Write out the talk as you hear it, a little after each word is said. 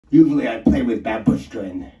Usually I play with babushka,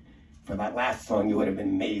 and for that last song you would have been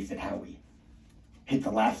amazed at how we hit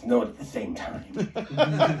the last note at the same time.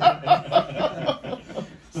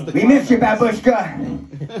 We miss you,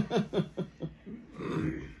 babushka.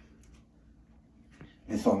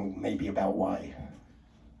 This song may be about why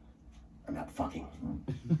I'm not fucking.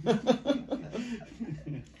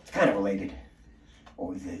 It's kind of related.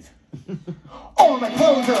 Always is. All my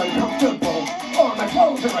clothes are uncomfortable. All my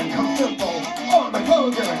clothes are uncomfortable. All my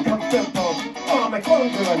clothes are uncomfortable. All my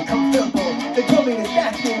clothes are uncomfortable. They pull me to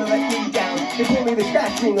scratch me to let me down. They pull me to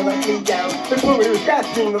scratch me to let me down. They pull me to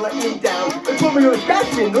scratch me to let me down. They pull me to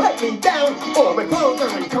scratch me to let me down. All my clothes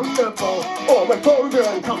are uncomfortable. All my clothes are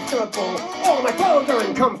uncomfortable. All my clothes are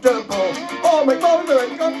uncomfortable. All my clothes are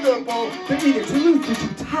uncomfortable. They're either too loose or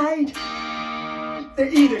too tight. They're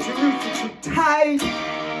either too loose or too tight.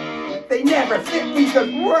 They never fit me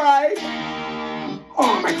just right.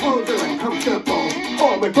 All my clothes are uncomfortable.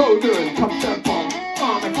 All my clothes are uncomfortable.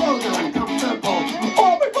 All my clothes are uncomfortable.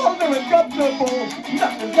 All my clothes are uncomfortable.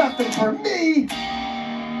 Nothing's nothing for me.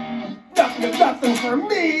 Nothing is nothing for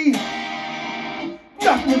me.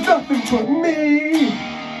 Nothing is nothing for me.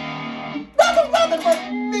 Nothing's nothing for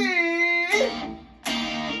me.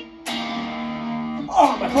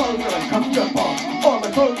 All my clothes are uncomfortable. All my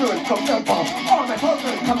clothes are uncomfortable. All my clothes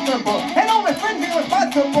are uncomfortable. And all my friends are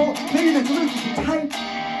responsible. They're either too loose or too tight.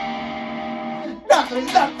 Nothing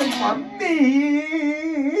is nothing for me.